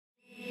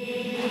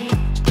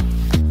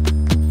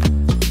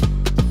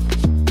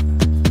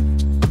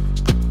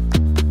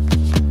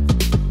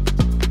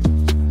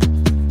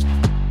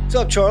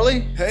up, Charlie?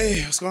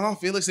 Hey, what's going on,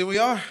 Felix? Here we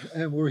are.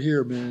 And we're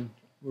here, man.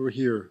 We're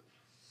here.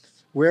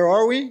 Where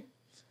are we?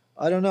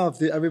 I don't know if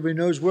everybody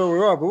knows where we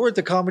are, but we're at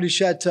the Comedy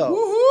Chateau.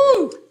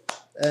 Woohoo!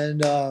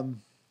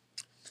 And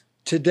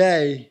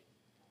today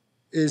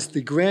is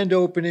the grand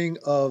opening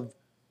of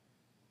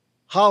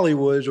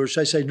Hollywood, or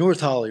should I say North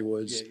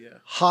Hollywood's Yeah.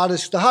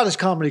 the hottest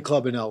comedy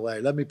club in LA.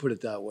 Let me put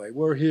it that way.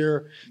 We're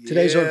here.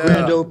 Today's our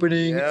grand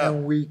opening,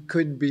 and we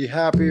couldn't be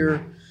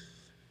happier.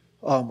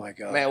 Oh my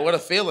God, Man, what a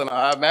feeling.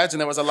 I imagine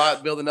there was a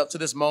lot building up to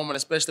this moment,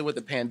 especially with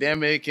the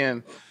pandemic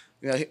and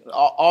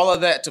all of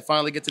that to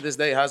finally get to this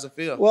day. How's it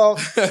feel? Well,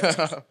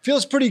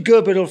 feels pretty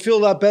good, but it'll feel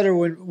a lot better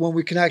when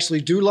we can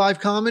actually do live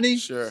comedy.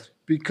 Sure.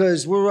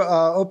 Because we're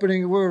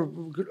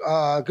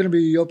going to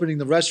be opening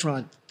the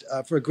restaurant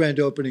for a grand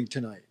opening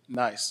tonight.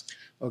 Nice.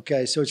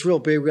 Okay, so it's real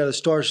big. We got a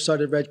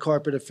star-studded red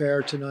carpet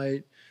affair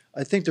tonight.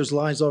 I think there's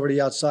lines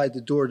already outside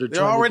the door. They're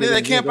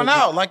camping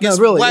out like it's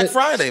really, Black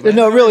Friday, man.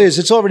 No, it really is.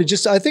 It's already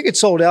I think it's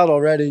sold out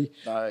already.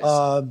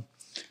 Nice.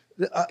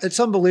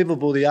 It's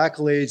unbelievable, the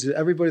accolades.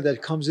 Everybody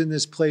that comes in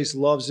this place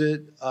loves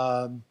it.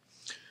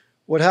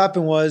 What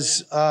happened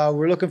was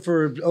we're looking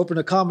to open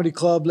a comedy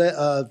club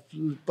a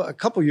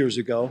couple years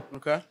ago.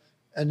 Okay.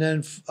 And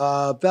then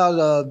about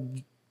a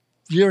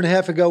year and a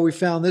half ago, we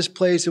found this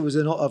place. It was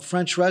a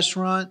French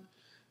restaurant.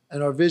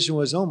 And our vision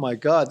was, oh, my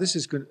God, this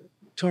is going to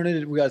turn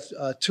into, we got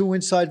 2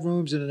 inside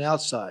rooms and an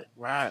outside.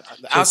 Right.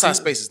 The outside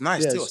space is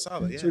nice, too. I saw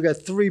that, yeah. So we got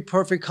 3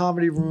 perfect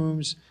comedy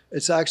rooms.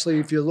 It's actually,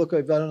 if you look,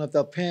 I don't know if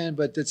they'll pan,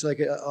 but it's like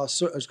it's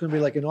going to be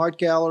like an art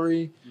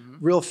gallery,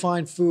 real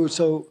fine food.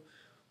 So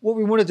what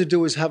we wanted to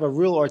do is have a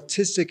real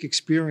artistic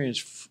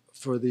experience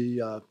for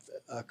the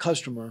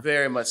customer.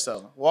 Very much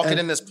so. Walking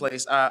in this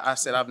place, I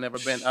said I've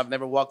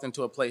never walked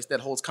into a place that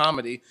holds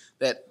comedy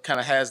that kind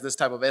of has this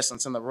type of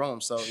essence in the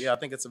room. So yeah, I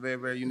think it's a very,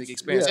 very unique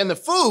experience. Yeah. And the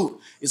food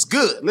is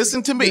good.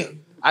 Listen to me. Yeah.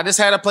 I just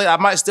had a plate. I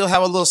might still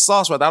have a little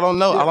sauce with it. I don't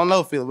know. Yeah. I don't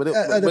know, Phil, but it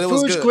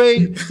was food's good.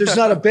 Great. There's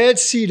not a bad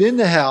seat in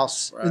the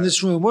house in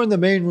this room. We're in the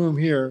main room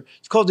here.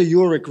 It's called the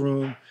Yorick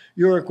Room.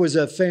 Yorick was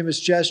a famous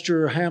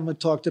gesture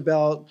Hamlet talked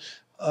about.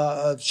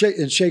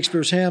 In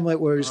Shakespeare's Hamlet,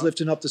 where he's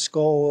lifting up the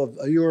skull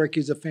of Yorick,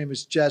 he's a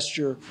famous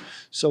gesture.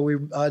 So we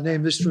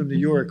named this room the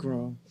Yorick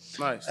Room.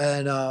 Nice.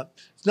 And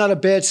it's not a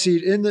bad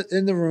seat in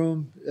the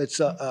room.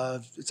 It's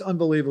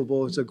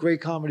unbelievable. It's a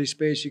great comedy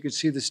space. You can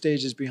see the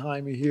stages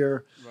behind me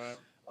here. Right.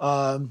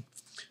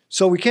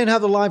 So we can't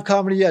have the live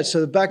comedy yet.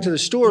 So back to the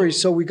story.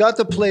 So we got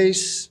the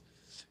place.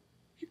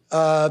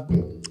 I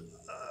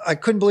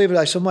couldn't believe it.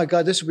 I said, oh my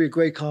God, this would be a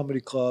great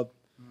comedy club.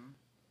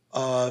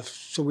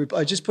 So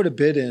I just put a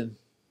bid in.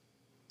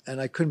 And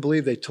I couldn't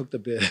believe they took the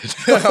bid.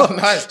 Oh,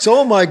 nice. So,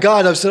 oh my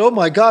God, I said, oh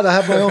my God, I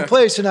have my own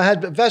place. And I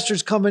had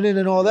investors coming in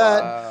and all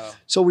that. Wow.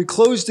 So we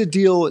closed the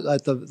deal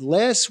at the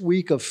last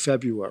week of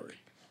February.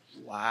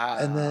 Wow.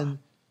 And then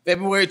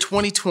February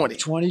 2020.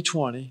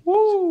 2020.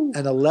 Woo.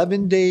 And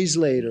 11 days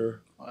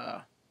later,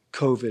 Wow.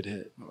 COVID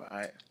hit.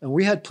 Right. And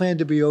we had planned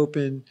to be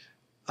open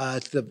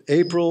at the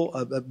April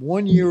of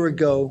 1 year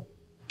ago,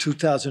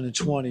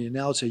 2020. And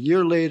now it's a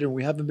year later and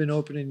we haven't been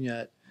opening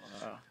yet.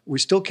 We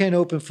still can't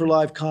open for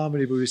live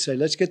comedy, but we say,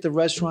 let's get the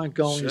restaurant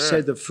going. Sure. You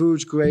said the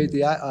food's great.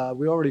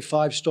 We're already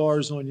 5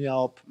 stars on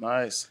Yelp.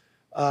 Nice.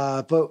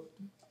 But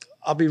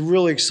I'll be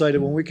really excited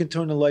when we can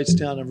turn the lights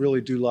down and really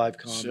do live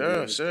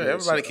comedy. Sure.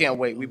 Everybody can't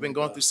wait. We've been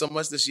going through so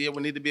much this year.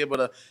 We need to be able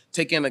to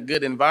take in a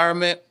good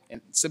environment and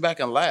sit back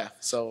and laugh.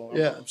 So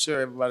I'm sure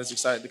everybody's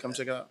excited to come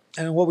check it out.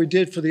 And what we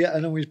did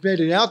and we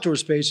made an outdoor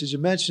space, as you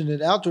mentioned,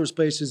 in outdoor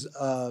spaces,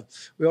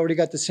 we already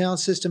got the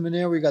sound system in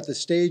there. We got the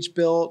stage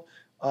built.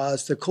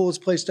 It's the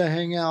coolest place to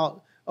hang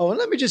out. Oh, and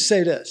let me just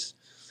say this.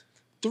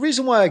 The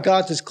reason why I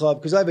got this club,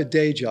 because I have a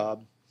day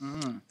job.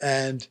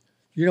 And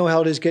you know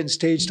how it is getting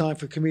stage time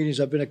for comedians.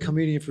 I've been a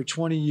comedian for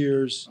 20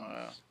 years.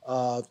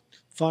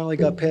 Finally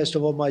got past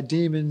all my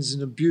demons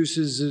and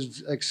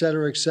abuses, et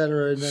cetera, et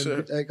cetera. And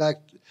then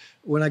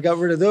when I got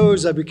rid of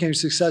those, I became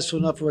successful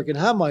enough where I can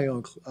have my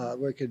own,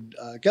 where I could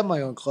get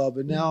my own club.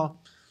 And now,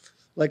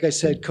 like I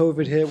said,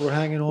 COVID hit. We're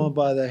hanging on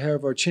by the hair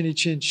of our chinny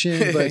chin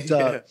chin, but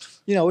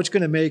it's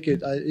going to make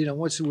it.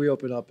 Once we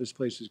open up, this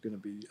place is going to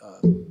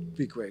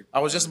be great. I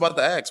was just about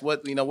to ask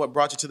what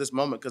brought you to this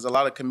moment, because a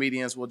lot of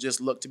comedians will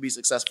just look to be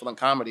successful in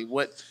comedy.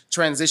 What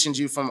transitioned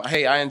you from,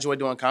 hey, I enjoy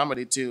doing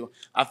comedy, to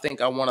I think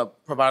I want to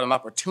provide an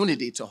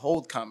opportunity to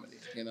hold comedy?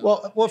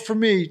 Well, for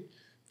me,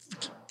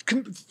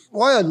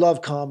 why I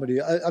love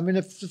comedy. I mean,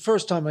 the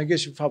first time, I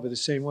guess you're probably the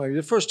same way.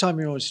 The first time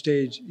you're on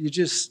stage, you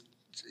just.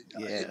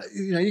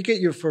 You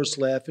get your first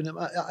laugh and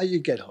you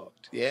get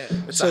hooked. Yeah,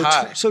 it's a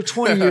high. So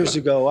 20 years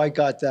ago, I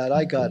got that.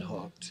 I got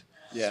hooked.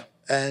 Yeah.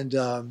 And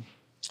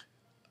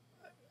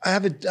I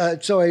had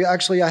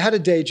a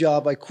day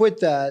job. I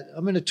quit that.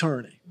 I'm an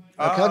attorney.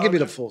 Okay, I'll give you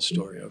the full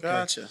story. Okay.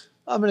 Gotcha.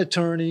 I'm an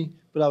attorney,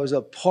 but I was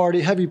a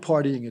heavy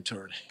partying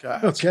attorney.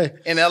 Gotcha. Okay.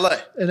 In LA.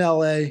 In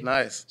LA.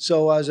 Nice.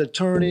 So I was an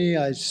attorney.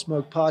 I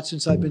smoked pot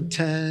since I've been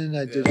 10.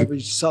 I did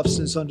every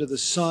substance under the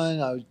sun.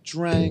 I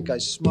drank. I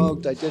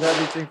smoked. I did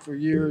everything for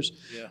years.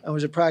 Yeah. I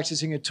was a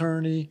practicing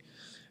attorney,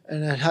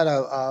 and I had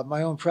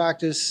my own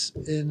practice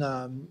in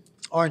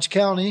Orange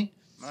County,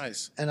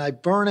 Nice. and I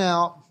burn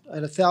out. I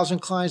had 1,000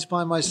 clients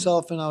by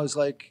myself, and I was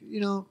like,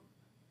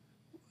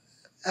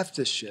 F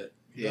this shit.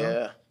 you know?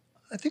 Yeah.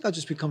 I think I'll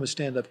just become a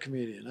stand-up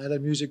comedian. I had a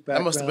music That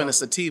background. must have been a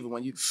sativa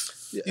when you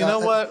know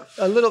what?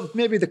 A little,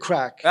 maybe the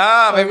crack.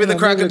 Maybe the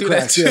crack could do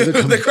that too. Yeah,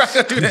 The crack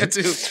could do that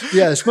too.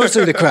 yeah, it's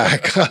mostly the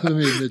crack. I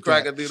mean, the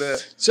Crack could do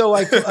that. So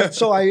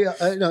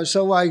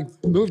I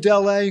moved to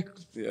LA,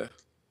 Yeah.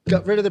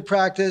 got rid of the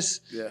practice,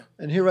 Yeah.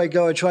 and here I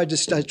go. I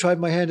tried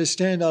my hand to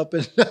stand up,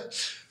 and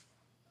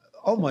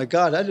oh my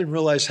God, I didn't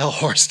realize how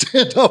hard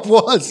stand up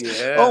was.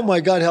 Yeah. Oh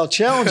my God, how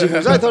challenging it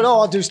was. I thought,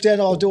 I'll do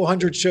stand up, I'll do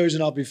 100 shows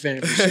and I'll be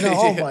famous.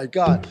 Oh my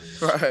God.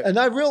 Right. And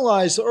I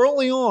realized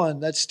early on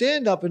that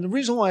stand up, and the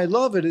reason why I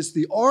love it is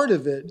the art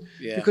of it,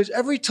 Yeah. because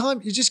every time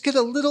you just get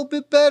a little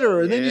bit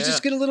better, and then you Yeah.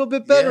 just get a little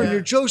bit better, and Yeah.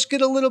 your jokes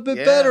get a little bit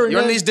Yeah. better. And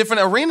You're in then- these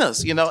different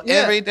arenas, Yeah.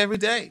 every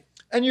day.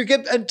 and you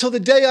get until the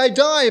day I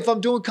die. If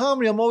I'm doing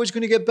comedy, I'm always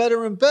going to get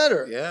better and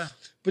better. Yeah.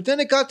 But then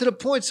it got to the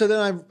point. So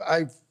then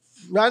I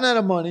ran out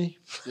of money.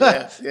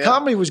 Yeah, yeah.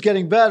 Comedy was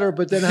getting better,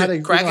 but then I had to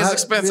Crack is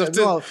expensive,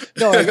 too.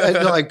 No,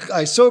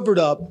 I sobered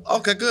up.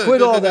 Okay, good. Quit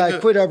good, all good, that.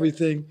 good. Quit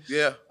everything.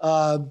 Yeah.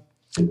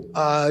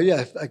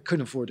 Yeah, I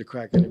couldn't afford to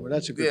crack anymore.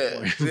 That's a good Yeah,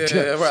 point.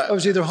 yeah, right. I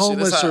was either Shit is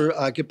homeless hot.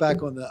 or get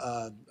back on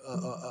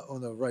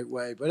the right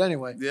way. But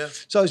anyway, Yeah.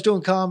 so I was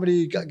doing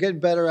comedy, getting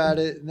better at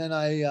it, and then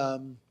I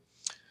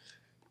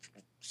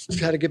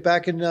had to get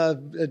back in a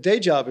day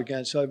job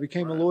again. So I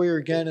became a lawyer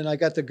again, and I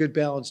got the good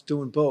balance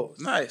doing both.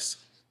 Nice.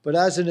 But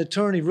as an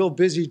attorney, real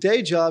busy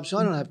day job, so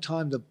I don't have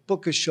time to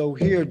book a show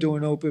here, do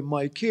an open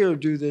mic here,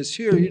 do this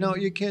here.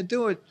 You can't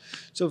do it.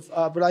 So,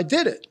 but I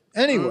did it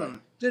anyway.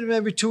 Did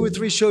maybe 2 or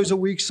 3 shows a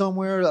week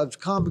somewhere. I've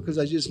come because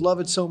I just love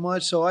it so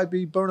much. So I'd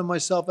be burning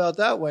myself out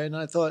that way. And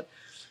I thought,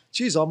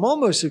 geez, I'm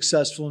almost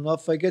successful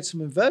enough if I get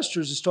some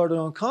investors to start an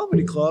own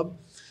comedy club.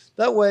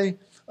 That way,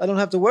 I don't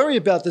have to worry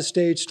about the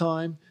stage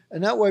time.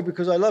 And that way,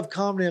 because I love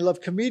comedy, I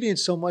love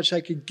comedians so much, I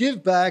can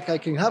give back. I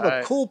can have a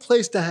Right. cool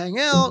place to hang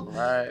out,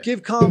 Right.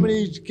 give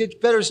comedy,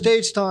 get better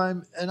stage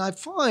time. And I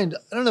find,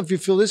 I don't know if you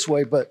feel this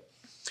way, but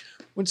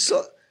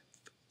the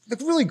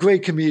really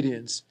great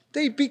comedians,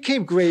 they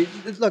became great.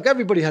 Look,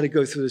 everybody had to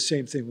go through the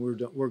same thing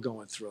we're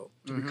going through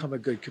to become a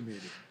good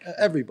comedian.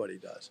 Everybody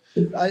does.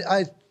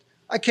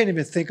 I can't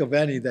even think of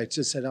any that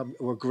just said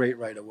we're great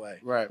right away.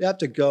 Right. You have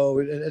to go.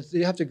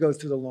 You have to go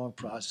through the long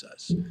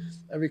process.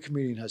 Every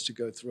comedian has to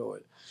go through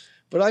it.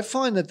 But I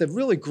find that the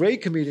really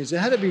great comedians, they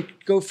had to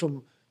go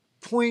from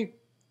point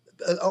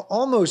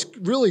almost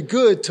really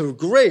good to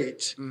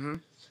great.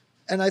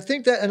 And I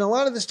think that, and a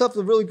lot of the stuff,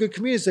 the really good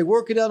comedians, they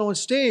work it out on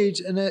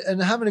stage,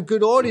 and having a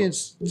good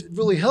audience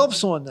really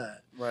helps on that.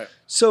 Right.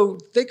 So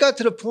they got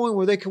to the point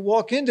where they could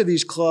walk into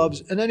these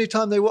clubs, and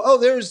anytime they were,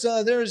 there's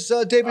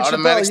David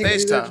Automatic Chappelle.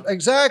 stage time.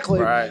 Exactly.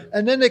 Right.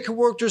 And then they could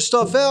work their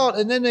stuff out,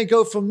 and then they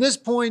go from this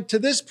point to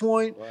this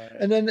point, Right.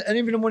 and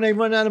even when they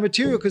run out of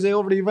material because they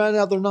already ran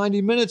out their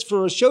 90 minutes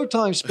for a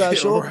Showtime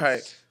special,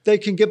 Right. they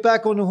can get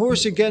back on the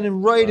horse again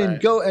and write and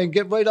Right. go and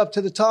get right up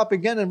to the top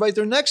again and write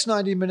their next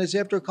 90 minutes.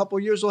 After a couple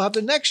of years, they'll have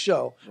the next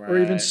show or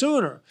even Right.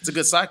 sooner. It's a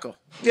good cycle.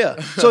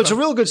 Yeah. So it's a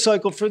real good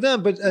cycle for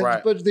them. But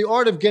Right. but the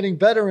art of getting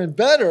better and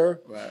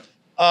better,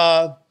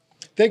 Right.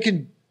 they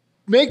can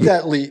make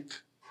that leap.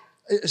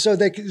 So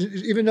they can,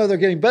 even though they're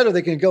getting better,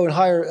 they can go in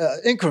higher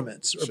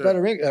increments or Sure. better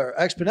or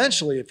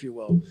exponentially, if you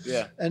will.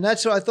 Yeah. And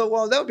that's what I thought,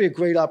 well, that would be a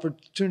great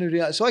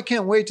opportunity. So I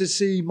can't wait to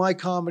see my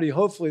comedy.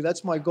 Hopefully,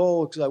 that's my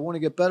goal because I want to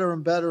get better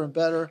and better and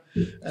better.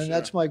 And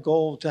that's my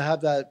goal, to have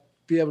that,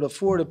 be able to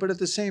afford it. But at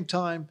the same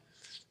time,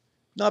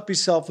 not be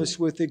selfish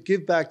with it,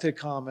 give back to the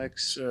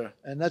comics. Sure.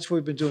 And that's what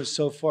we've been doing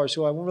so far.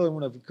 So I really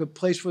want a good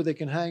place where they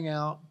can hang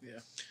out. Yeah.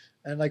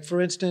 And like,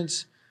 for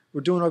instance, we're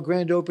doing our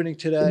grand opening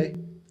today.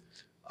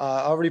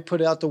 I already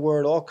put out the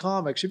word, all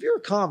comics. If you're a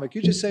comic,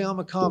 you just say, I'm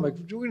a comic.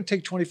 We're going to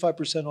take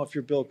 25% off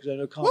your bill because I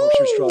know comics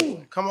are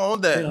struggling. Come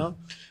on, Dad. You know?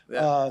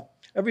 Yeah.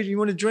 You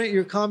want to drink,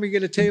 you're a comic, you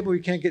get a table,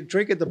 you can't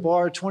drink at the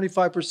bar,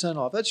 25%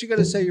 off. That's, you got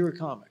to say you're a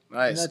comic.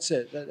 Nice. And that's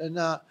it.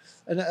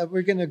 And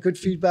we're getting a good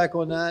feedback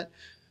on that.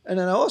 And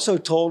then I also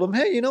told them,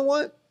 hey, you know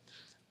what?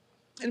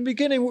 In the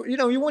beginning,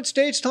 you want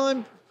stage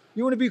time,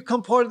 you want to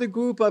become part of the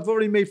group. I've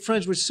already made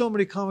friends with so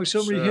many comics,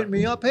 so many Sure. hit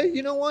me up. Hey,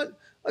 you know what?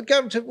 I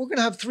guarantee we're going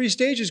to have 3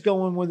 stages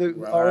going with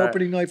our Right.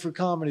 opening night for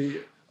comedy.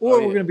 Or Oh,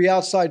 we're yeah. going to be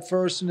outside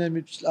first, and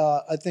then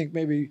I think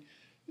maybe,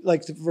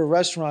 like for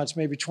restaurants,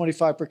 maybe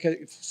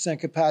 25%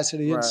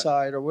 capacity Right.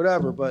 inside or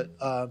whatever. But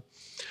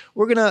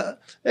we're gonna,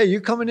 hey,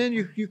 you coming in?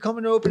 You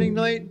coming to opening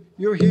night?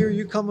 You're here.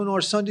 You come in our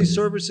Sunday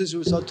services,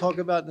 which I'll talk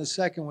about in a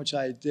second, which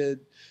I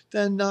did.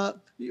 Then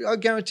I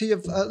guarantee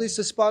you at least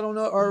a spot on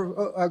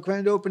our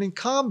grand opening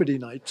comedy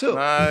night too.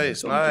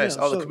 Nice, So, nice.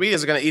 yeah, Oh, the so-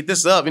 comedians are going to eat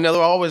this up. They're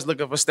always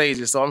looking for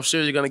stages. So I'm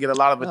sure you're going to get a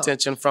lot of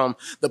attention from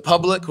the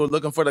public who are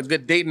looking for the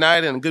good date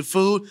night and good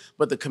food.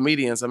 But the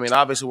comedians,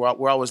 obviously,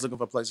 we're always looking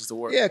for places to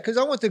work. Yeah, because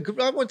I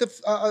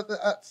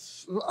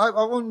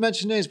won't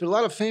mention names, but a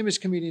lot of famous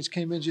comedians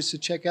came in just to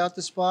check out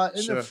the spot,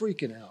 and they're Sure.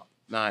 freaking out.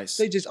 Nice.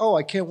 They just, oh,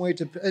 I can't wait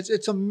to.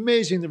 It's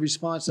amazing the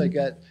response I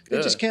get. They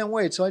just Good. can't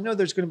wait. So I know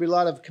there's going to be a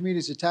lot of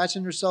comedians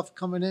attaching themselves,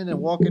 coming in and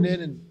walking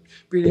in and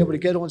being able to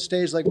get on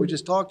stage like we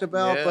just talked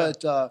about. Yeah.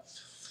 But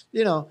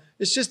you know,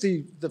 it's just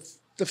the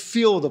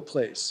feel of the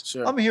place.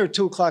 Sure. I'm here at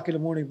 2:00 in the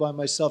morning by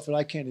myself, and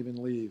I can't even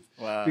leave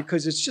Wow.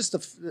 because it's just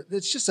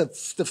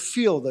the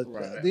feel,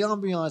 Right. the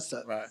ambiance.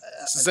 Right.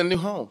 It's a new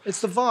home.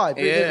 It's the vibe.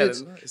 Yeah,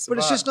 It's, it's the but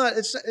it's just vibe. not.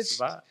 It's It's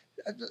a vibe.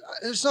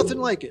 there's nothing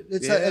like it.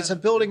 It's a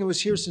building that was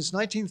here since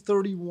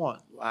 1931.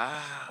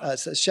 Wow.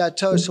 It's a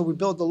chateau. So we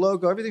built the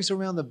logo. Everything's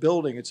around the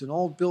building. It's an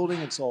old building.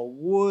 It's all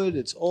wood.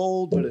 It's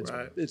old, but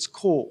Right. it's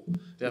cool.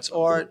 It's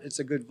Definitely. art. It's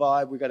a good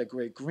vibe. We got a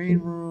great green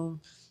room,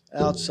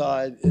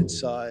 outside,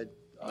 inside.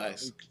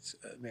 Nice. It's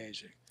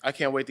amazing. I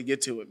can't wait to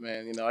get to it,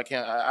 man. You know, I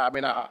can't. I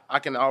mean, I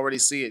can already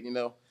see it. You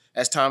know,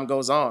 as time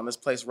goes on, this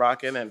place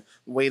rocking and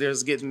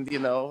waiters getting, you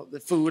know, the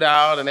food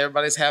out and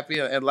everybody's happy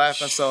and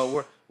laughing.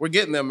 So we're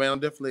getting there, man. I'm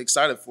definitely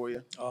excited for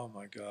you. Oh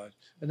my God!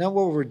 And then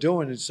what we're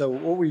doing is, so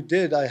what we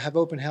did, I have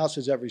open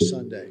houses every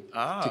Sunday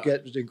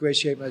to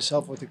ingratiate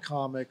myself with the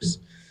comics.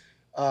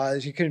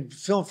 You can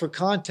film for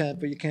content,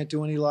 but you can't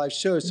do any live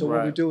shows. So what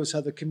we Right. do is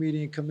have the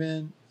comedian come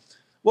in.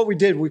 What we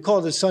did, we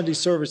called it Sunday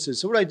services.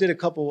 So what I did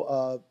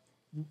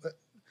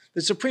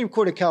the Supreme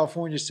Court of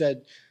California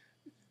said,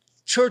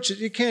 churches,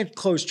 you can't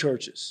close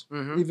churches,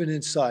 even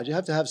inside. You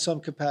have to have some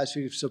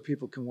capacity so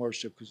people can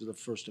worship because of the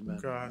First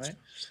Amendment, Gotcha. right?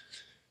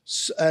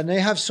 And they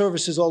have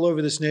services all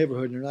over this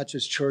neighborhood. And they're not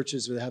just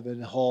churches. They have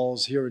in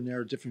halls here and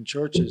there, different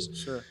churches.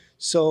 Sure.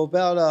 So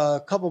about a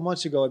couple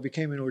months ago, I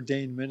became an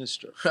ordained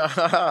minister.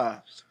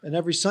 And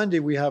every Sunday,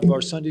 we have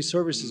our Sunday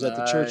services at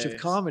the Church of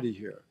Nice. Comedy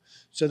here.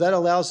 So that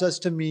allows us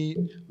to meet.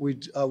 We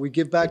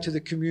give back to the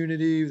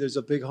community. There's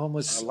a big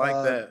homeless. I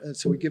like that. And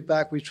so we give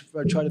back. We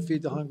try to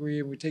feed the hungry,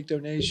 and we take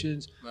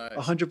donations. Nice.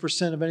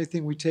 100% of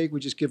anything we take, we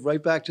just give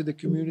right back to the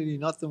community.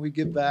 Nothing we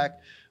give back.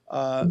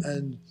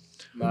 And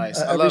Nice.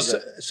 I every love Su-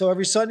 that. So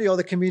every Sunday, all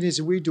the comedians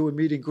that we do a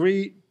meet and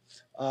greet.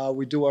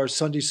 We do our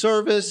Sunday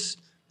service,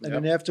 and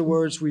then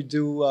afterwards we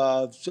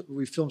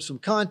film some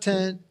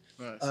content.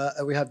 Nice.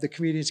 And we have the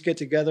comedians get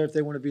together if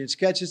they want to be in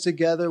sketches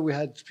together. We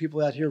had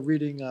people out here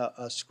reading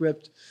a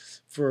script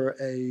for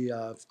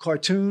a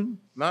cartoon,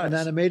 Nice. an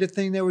animated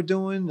thing they were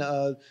doing.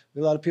 A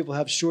lot of people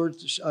have short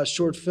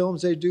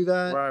films. They do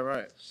that.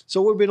 Right.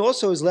 So what we've been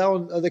also is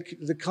allowing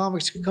the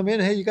comics to come in.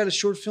 Hey, you got a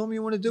short film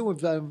you want to do?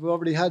 We've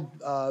already had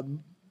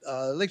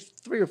like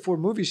 3 or 4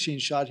 movie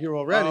scenes shot here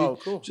already. Oh,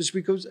 cool. Just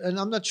because, and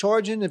I'm not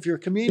charging. If you're a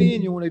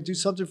comedian, you want to do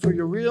something for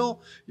your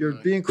reel, you're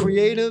being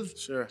creative.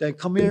 Sure. Then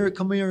come here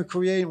and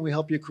create, and we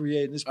help you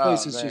create. And this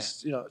place is man.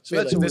 just, you know. So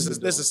Feel that's it. what This we've is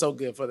been this doing. is so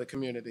good for the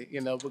community,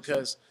 you know,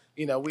 because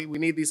you know we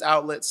need these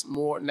outlets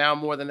more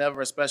than ever,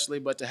 especially.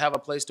 But to have a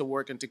place to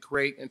work and to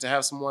create, and to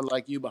have someone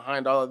like you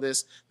behind all of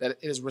this that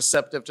is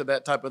receptive to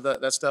that type of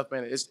that stuff,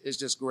 man, it's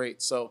just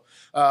great. So,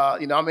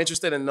 you know, I'm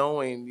interested in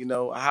knowing, you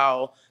know,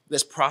 how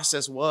this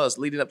process was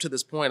leading up to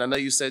this point. I know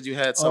you said you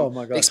had Oh, some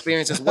my gosh.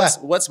 experiences.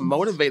 What's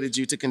motivated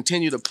you to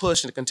continue to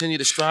push and to continue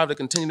to strive to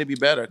continue to be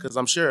better? Because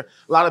I'm sure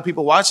a lot of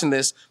people watching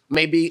this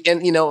may be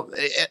in, you know,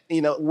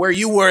 where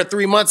you were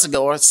 3 months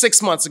ago or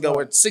 6 months ago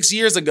or 6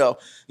 years ago.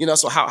 You know,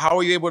 so how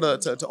are you able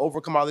to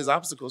overcome all these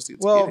obstacles to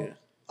get Well, here?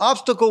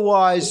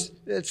 obstacle-wise,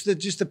 it's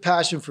just the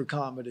passion for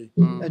comedy,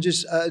 and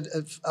just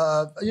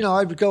you know,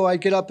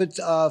 I'd get up at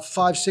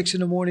 5, 6 in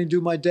the morning, do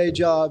my day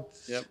job,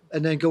 Yep.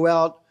 and then go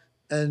out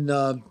and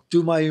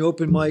do my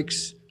open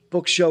mics,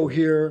 book show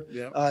here.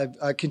 Yep.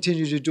 I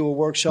continue to do a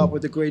workshop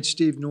with the great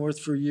Steve North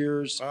for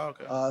years, Oh,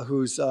 okay.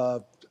 who's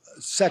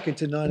second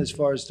to none as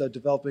far as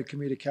developing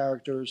comedic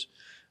characters.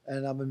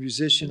 And I'm a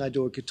musician. I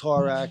do a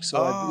guitar act, so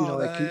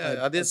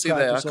I did see that.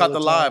 I practice all caught the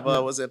time. live. Yeah.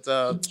 Was it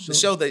the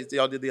show that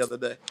y'all did the other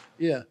day?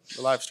 Yeah.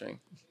 The live stream.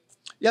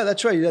 Yeah,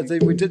 that's right. Yeah,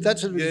 we did.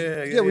 That's Yeah.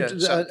 we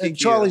did, Shot and Kiki,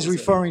 Charlie's that was it.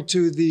 referring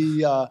to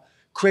the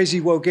Crazy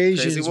Woke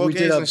Asians. Crazy Woke We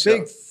did a Asian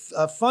big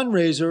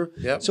fundraiser.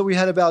 Yep. So we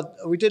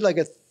did like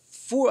I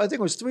think it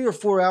was 3 or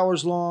 4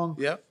 hours long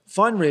Yep.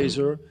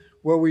 fundraiser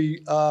where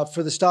we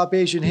for the Stop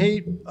Asian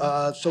Hate.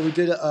 So we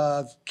did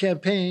a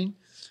campaign,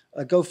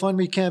 a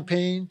GoFundMe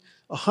campaign.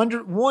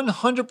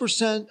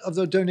 100% of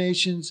the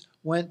donations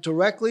went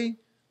directly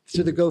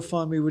to the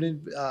GoFundMe. We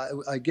didn't.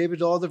 I gave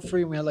it all the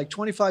free, and we had like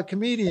 25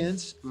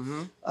 comedians.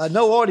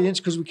 No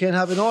audience because we can't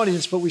have an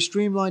audience, but we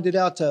streamlined it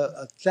out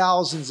to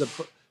thousands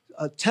of,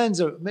 tens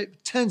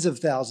of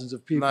thousands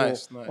of people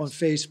Nice. on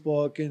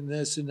Facebook and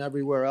this and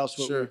everywhere else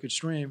where Sure. we could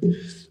stream.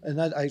 And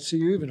that, I see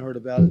you even heard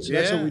about it. So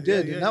that's what Yeah, we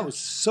did, yeah, and that yeah. was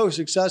so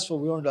successful.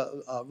 We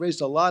raised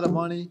a lot of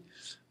money,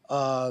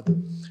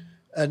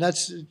 and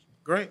that's.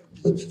 Great.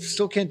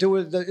 Still can't do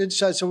it the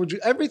inside. So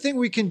everything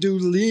we can do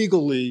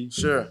legally,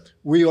 Sure.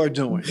 we are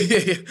doing.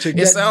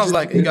 It sounds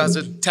like you guys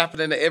are tapping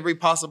into every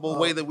possible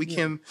way that we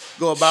can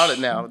go about it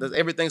now.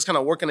 Everything's kind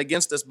of working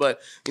against us, but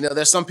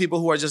there's some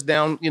people who are just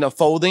down,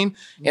 folding,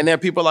 and there are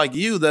people like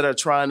you that are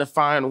trying to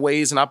find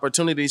ways and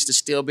opportunities to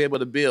still be able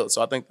to build.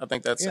 So I think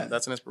that's an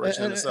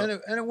inspiration in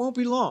itself. And it won't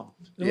be long.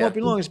 It won't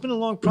be long. It's been a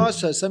long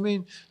process. I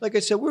mean, like I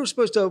said, we were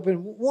supposed to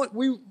open.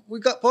 We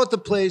bought the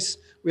place.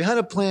 We had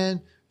a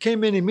plan.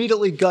 Came in,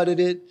 immediately gutted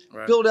it,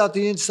 Right. built out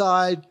the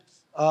inside,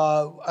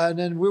 and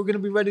then we were going to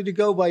be ready to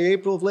go by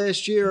April of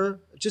last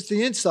year. Just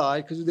the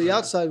inside, because the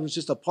outside was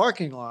just a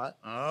parking lot.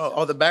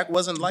 Oh, the back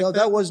wasn't like No, that?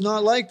 that was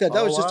not like that.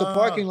 That Oh, was just a wow.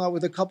 parking lot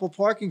with a couple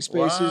parking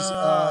spaces.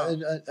 Wow.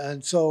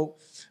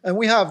 And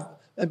we have,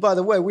 and by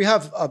the way, we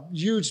have a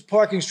huge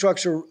parking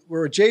structure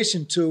we're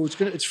adjacent to.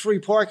 It's free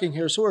parking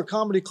here. So we're a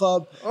comedy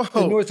club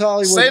in North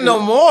Hollywood. Say no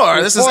more.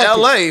 with This is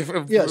parking.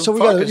 LA. Yeah, so we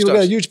got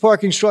a huge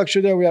parking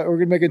structure there. We're going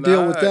to make a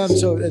deal with them.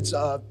 Nice.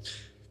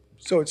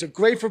 So it's a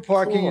great for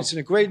parking. Cool. It's in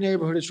a great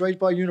neighborhood. It's right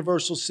by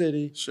Universal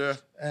City. Sure.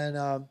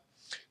 And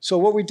so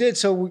what we did,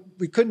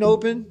 we couldn't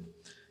open.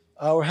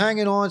 We're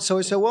hanging on. So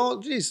we said, well,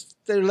 geez,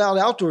 they allowed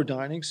outdoor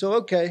dining. So,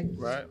 okay.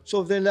 Right.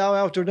 So if they allow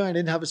outdoor dining, they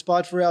didn't have a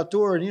spot for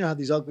outdoor. And have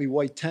these ugly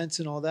white tents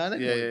and all that. They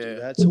didn't want to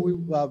do that. So we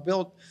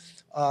built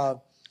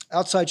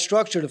outside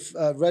structure,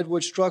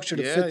 redwood structure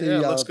to fit the.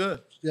 Looks good.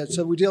 Yeah,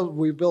 so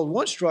we built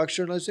one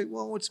structure. And I said,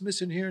 well, what's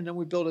missing here? And then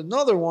we built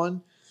another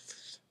one.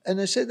 And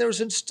they said there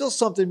was still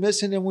something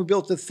missing. And we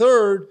built the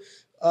third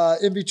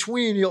in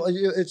between.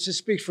 It just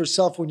speaks for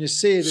itself when you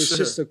see it. It's Sure.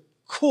 just the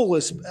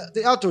coolest.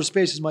 The outdoor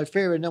space is my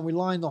favorite. And then we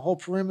line the whole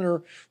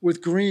perimeter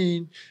with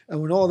green. And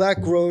when all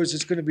that grows,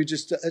 it's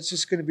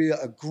just going to be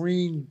a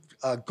green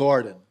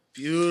garden.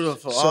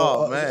 Beautiful.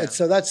 So, man.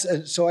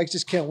 So I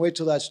just can't wait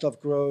till that stuff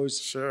grows.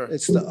 Sure.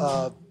 It's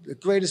the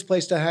greatest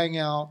place to hang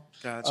out.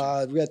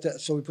 Gotcha.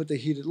 So we put the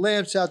heated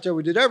lamps out there.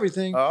 We did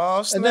everything.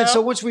 Oh, and then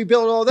so once we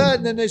built all that,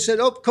 and then they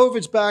said, "Oh,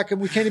 COVID's back, and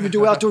we can't even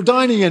do outdoor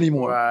dining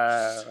anymore."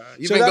 Right.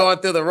 You've So been that- going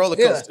through the roller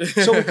Yeah.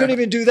 coaster. So we couldn't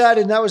even do that,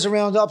 and that was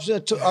around up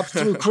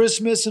through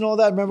Christmas and all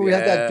that. Remember, we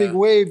had that big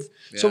wave,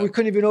 so Yeah. we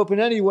couldn't even open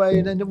anyway.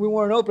 And then we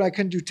weren't open. I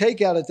couldn't do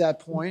takeout at that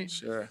point.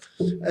 Sure.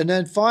 And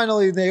then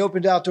finally, they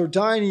opened outdoor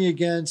dining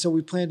again. So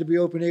we plan to be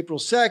open April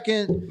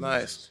 2nd.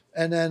 Nice.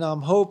 And then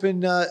I'm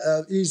hoping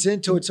ease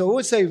into it. So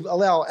once they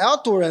allow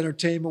outdoor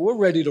entertainment, we're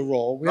ready to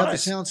roll. We have the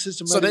Nice. sound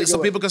system So, ready to so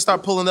go. people can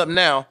start pulling up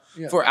now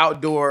Yeah. for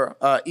outdoor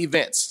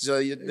events. So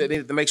they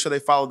need to make sure they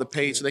follow the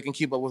page so they can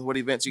keep up with what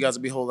events you guys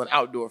will be holding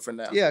outdoor for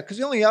now. Yeah, because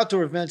the only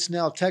outdoor events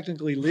now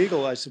technically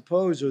legal, I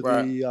suppose, are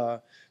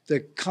the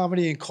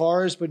comedy in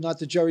cars, but not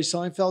the Jerry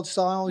Seinfeld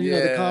style. You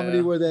know, the comedy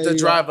where they the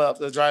drive up,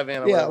 the drive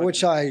in. yeah,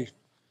 which I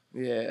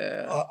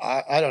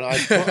don't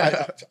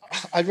know.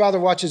 I'd rather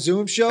watch a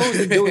Zoom show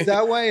than do it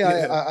that way.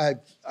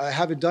 I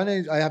haven't done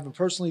any. I haven't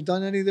personally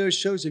done any of those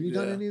shows. Have you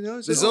done any of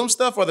those? The at all? Zoom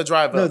stuff or the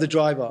drive up? No, the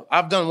drive up.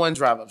 I've done one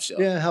drive up show.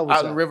 Yeah, how was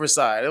out that? in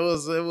Riverside. It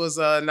was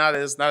not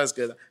as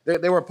good.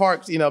 They were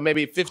parked,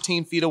 maybe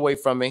 15 feet away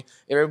from me.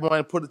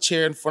 Everyone put a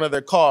chair in front of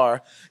their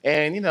car,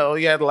 and you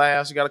had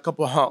laughs, you got a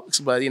couple of honks,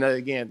 but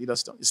again,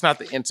 it's not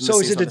the intimacy. So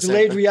is it's it not a the same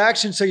delayed thing.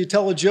 reaction? So you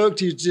tell a joke,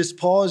 do you just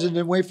pause and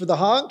then wait for the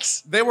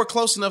honks? They were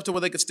close enough to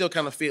where they could still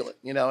kind of feel it,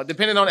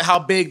 depending on how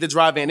big the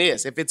drive-in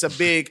is. If it's a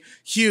big,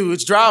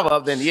 huge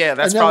drive-up, then yeah,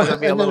 that's probably going to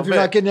be a and then little if you're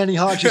not bit. getting any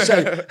honks, you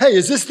say, "Hey,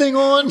 is this thing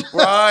on?"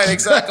 Right,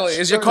 exactly.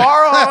 Is your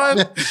car on?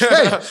 Hey,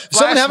 Flash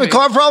someone having me.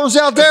 car problems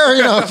out there?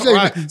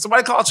 Right.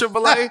 Somebody call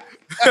AAA.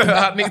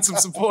 I need some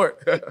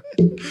support.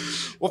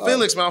 Well,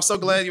 Felix, man, I'm so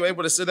glad you were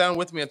able to sit down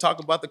with me and talk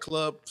about the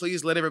club.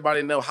 Please let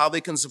everybody know how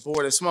they can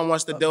support. If someone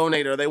wants to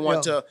donate or they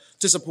want to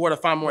support or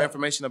find more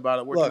information about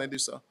it, where can they do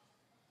so?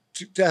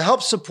 To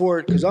help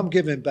support, because I'm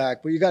giving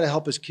back, but you got to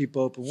help us keep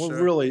open. We're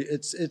Sure. really,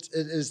 it's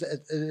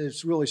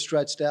really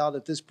stretched out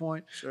at this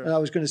point. Sure. And I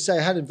was going to say,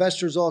 I had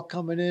investors all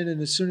coming in,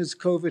 and as soon as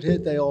COVID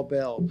hit, they all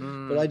bailed.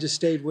 But I just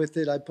stayed with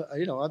it. I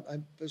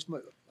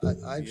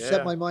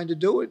set my mind to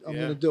do it. I'm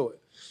going to do it.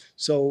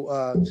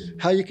 So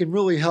how you can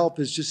really help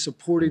is just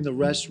supporting the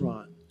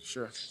restaurant.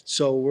 Sure.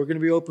 So we're going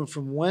to be open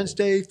from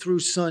Wednesday through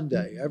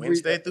Sunday.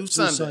 Wednesday through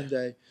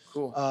Sunday.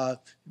 Cool.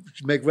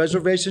 Make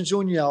reservations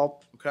on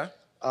Yelp. Okay.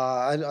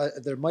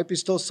 There might be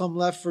still some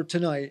left for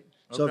tonight.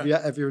 So Okay.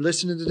 if you're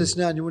listening to this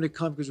now and you want to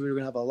come, because we're going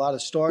to have a lot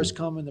of stars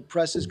coming, the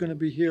press is going to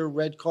be here,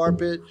 red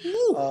carpet.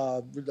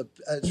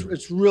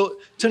 It's real.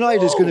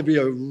 Tonight is going to be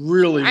a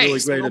really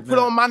Nice. great I'm gonna event. put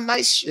on my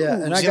nice shoes. Yeah,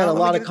 and I got a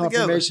lot of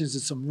confirmations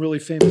of some really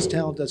famous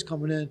talent that's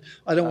coming in.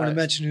 I don't want to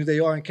mention who they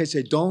are in case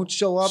they don't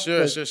show up.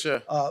 Sure, but,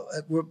 sure.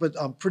 but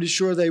I'm pretty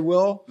sure they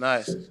will.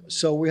 Nice.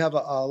 So we have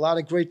a lot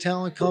of great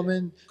talent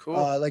coming. Cool.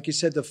 Like you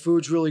said, the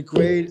food's really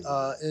great.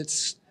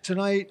 It's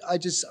tonight.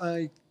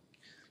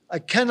 I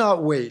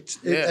cannot wait.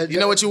 Yeah. You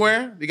know what you're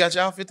wearing? You got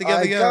your outfit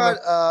together?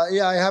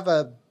 I have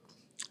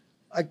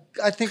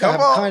I think I have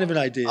kind of an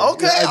idea.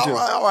 Okay, Yeah, I do.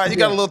 all right. You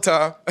got a little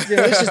time.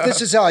 Yeah,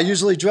 this is how I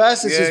usually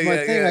dress. This is my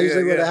yeah, thing. yeah, I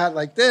usually wear yeah. a hat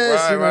like this.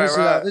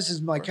 Right, This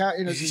is my character.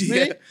 You know, this is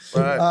Yeah, me.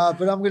 right.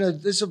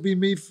 But this will be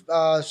me,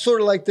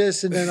 sort of like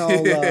this, and then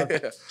I'll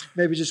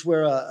maybe just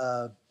wear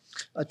a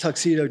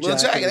tuxedo jacket. Little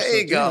jacket. or There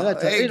you something. go. That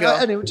type- There you go.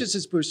 Anyway, just to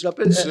spruce it up.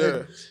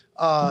 Sure.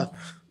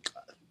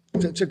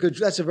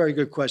 That's a very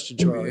good question,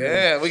 Charlie.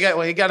 Yeah,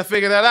 he got to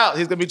figure that out.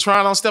 He's gonna be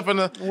trying on stuff in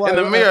the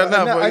mirror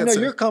now. I know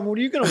you're coming. What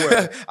are you gonna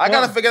wear? I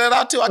got to figure that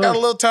out too. I got a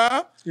little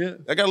time. Yeah.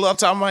 I got a little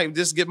time. I might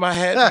just get my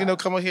hat,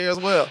 come on here as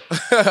well.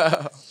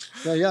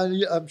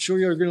 Yeah, I'm sure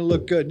you're going to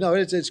look good. No,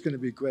 it's going to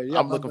be great. Yeah,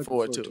 I'm looking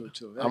forward to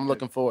it. I'm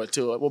looking forward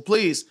to it. Well,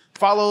 please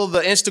follow the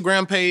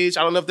Instagram page.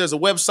 I don't know if there's a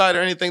website or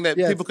anything that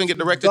people can get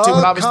directed to,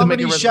 but obviously make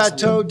it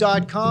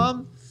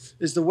TheComedyChateau.com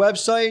is the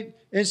website.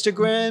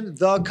 Instagram,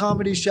 The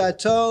Comedy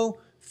Chateau.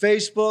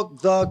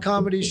 Facebook, The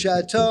Comedy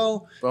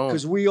Chateau.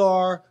 Because we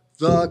are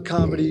The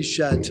Comedy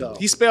Chateau.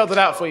 He spelled it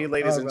out for you,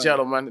 ladies and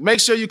gentlemen. Make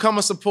sure you come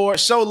and support,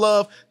 show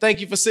love.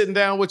 Thank you for sitting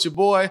down with your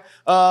boy.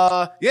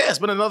 It's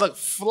been another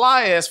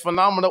fly-ass,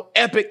 phenomenal,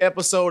 epic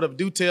episode of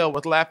Do Tell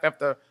with Laugh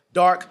After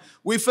Dark.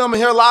 We filming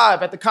here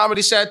live at the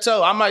Comedy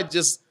Chateau. I might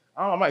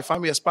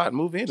find me a spot and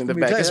move in the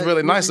back. It's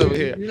really nice over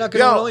here. You're not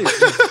going to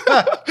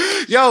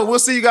leave. Yo, we'll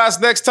see you guys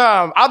next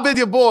time. I've been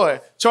your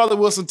boy, Charlie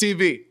Wilson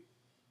TV.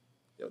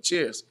 Yo,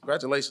 cheers.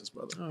 Congratulations,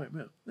 brother. All right,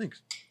 man.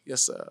 Thanks.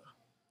 Yes, sir.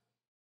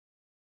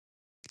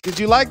 Did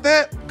you like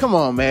that? Come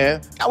on,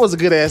 man. That was a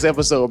good-ass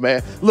episode,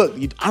 man. Look,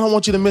 I don't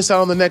want you to miss out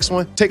on the next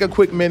one. Take a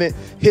quick minute.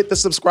 Hit the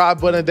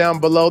subscribe button down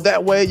below.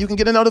 That way you can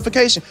get a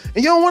notification.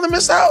 And you don't want to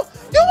miss out?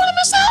 You don't want to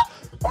miss out?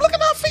 I'm looking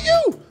out for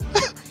you.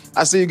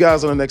 I'll see you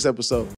guys on the next episode.